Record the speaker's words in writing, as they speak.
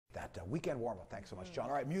that weekend warm-up. Thanks so much, John.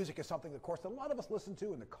 All right, music is something, of course, that a lot of us listen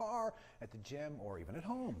to in the car, at the gym, or even at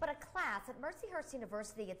home. But a class at Mercyhurst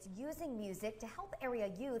University, it's using music to help area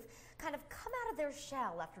youth kind of come out of their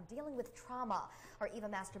shell after dealing with trauma. Our Eva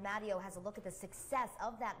Mastromatteo has a look at the success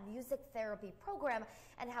of that music therapy program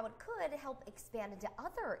and how it could help expand into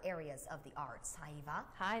other areas of the arts. Hi, Eva.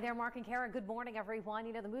 Hi there, Mark and Kara. Good morning, everyone.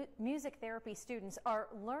 You know, the music therapy students are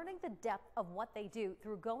learning the depth of what they do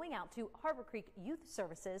through going out to Harborcreek Youth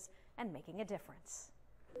Services and making a difference.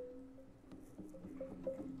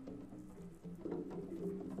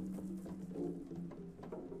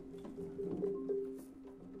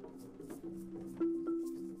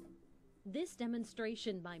 This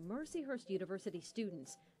demonstration by Mercyhurst University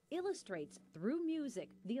students illustrates through music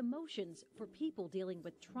the emotions for people dealing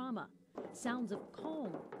with trauma, sounds of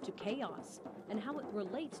calm to chaos, and how it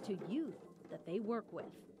relates to youth that they work with.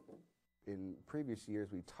 In previous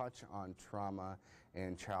years, we touch on trauma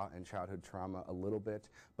and childhood trauma a little bit,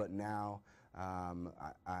 but now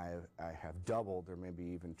I have doubled or maybe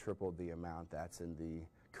even tripled the amount that's in the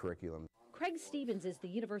curriculum. Craig Stevens is the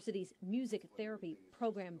university's music therapy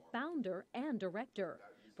program founder and director.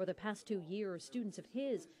 For the past 2 years, students of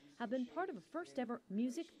his have been part of a first-ever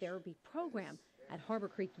music therapy program at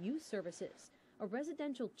Harborcreek Youth Services, a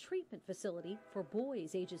residential treatment facility for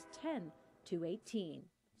boys ages 10 to 18.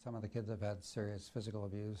 Some of the kids have had serious physical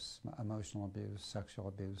abuse, emotional abuse, sexual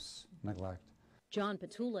abuse, neglect. John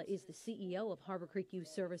Petula is the CEO of Harborcreek Youth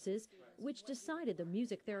Services, which decided the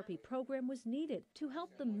music therapy program was needed to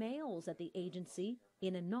help the males at the agency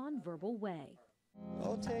in a nonverbal way.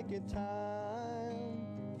 Oh, take your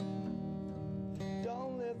time,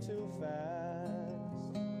 don't live too fast,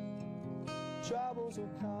 troubles will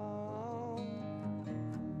come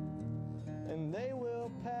and they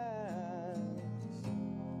will pass.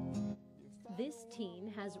 This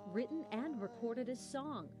teen has written and recorded a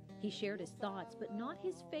song. He shared his thoughts, but not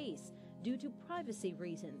his face, due to privacy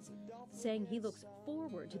reasons, saying he looks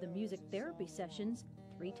forward to the music therapy sessions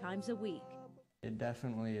 3 times a week. It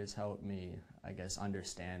definitely has helped me, I guess,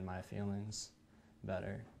 understand my feelings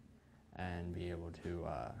better and be able to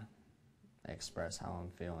express how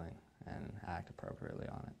I'm feeling and act appropriately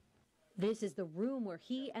on it. This is the room where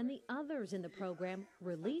he and the others in the program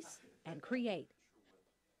release and create.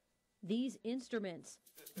 These instruments,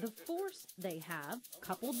 the force they have,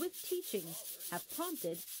 coupled with teachings, have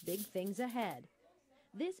prompted big things ahead.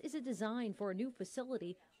 This is a design for a new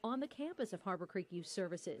facility on the campus of Harborcreek Youth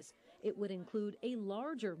Services. It would include a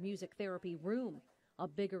larger music therapy room, a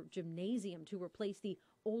bigger gymnasium to replace the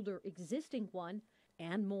older existing one,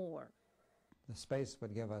 and more. The space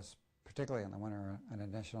would give us, particularly in the winter, an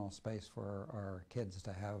additional space for our kids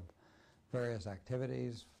to have various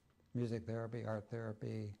activities, music therapy, art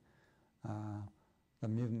therapy, the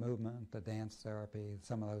movement, the dance therapy,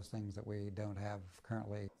 some of those things that we don't have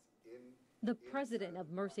currently. The president of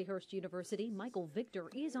Mercyhurst University, Michael Victor,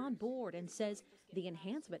 is on board and says the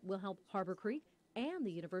enhancement will help Harborcreek and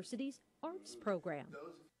the university's arts program.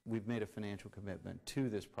 We've made a financial commitment to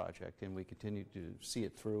this project, and we continue to see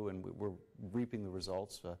it through, and we're reaping the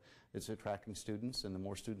results. It's attracting students, and the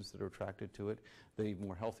more students that are attracted to it, the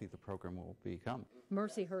more healthy the program will become.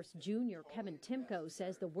 Mercyhurst Junior Kevin Timko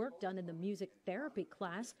says the work done in the music therapy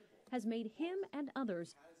class has made him and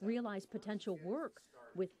others realize potential work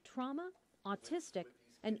with trauma, autistic,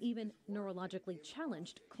 and even neurologically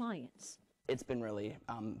challenged clients. It's been really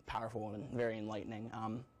powerful and very enlightening.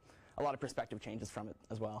 A lot of perspective changes from it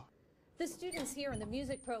as well. The students here in the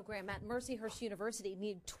music program at Mercyhurst University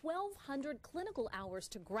need 1,200 clinical hours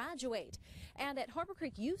to graduate. And at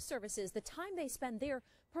Harborcreek Youth Services, the time they spend there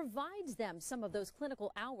provides them some of those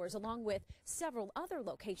clinical hours, along with several other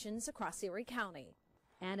locations across Erie County.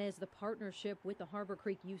 And as the partnership with the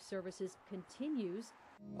Harborcreek Youth Services continues,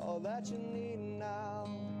 all that you need now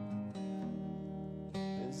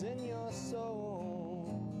is in your soul.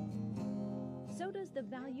 So does the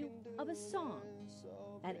value of a song,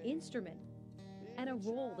 an instrument, and a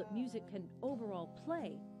role that music can overall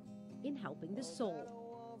play in helping the soul.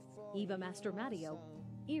 Eva Mastromatteo,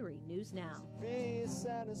 Erie News Now. Be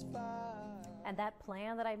satisfied. And that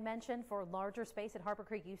plan that I mentioned for larger space at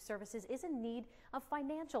Harborcreek Youth Services is in need of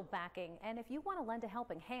financial backing. And if you want to lend a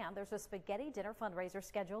helping hand, there's a spaghetti dinner fundraiser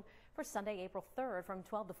scheduled for Sunday, April 3rd from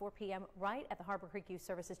 12 to 4 p.m. right at the Harborcreek Youth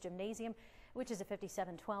Services Gymnasium, which is at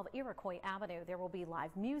 5712 Iroquois Avenue. There will be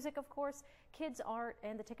live music, of course, kids art,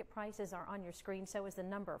 and the ticket prices are on your screen. So is the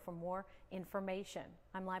number for more information.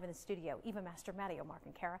 I'm live in the studio. Eva Mastromatteo, Mark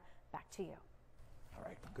and Kara, back to you. All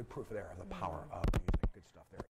right, good proof there of the power of music. Good stuff there.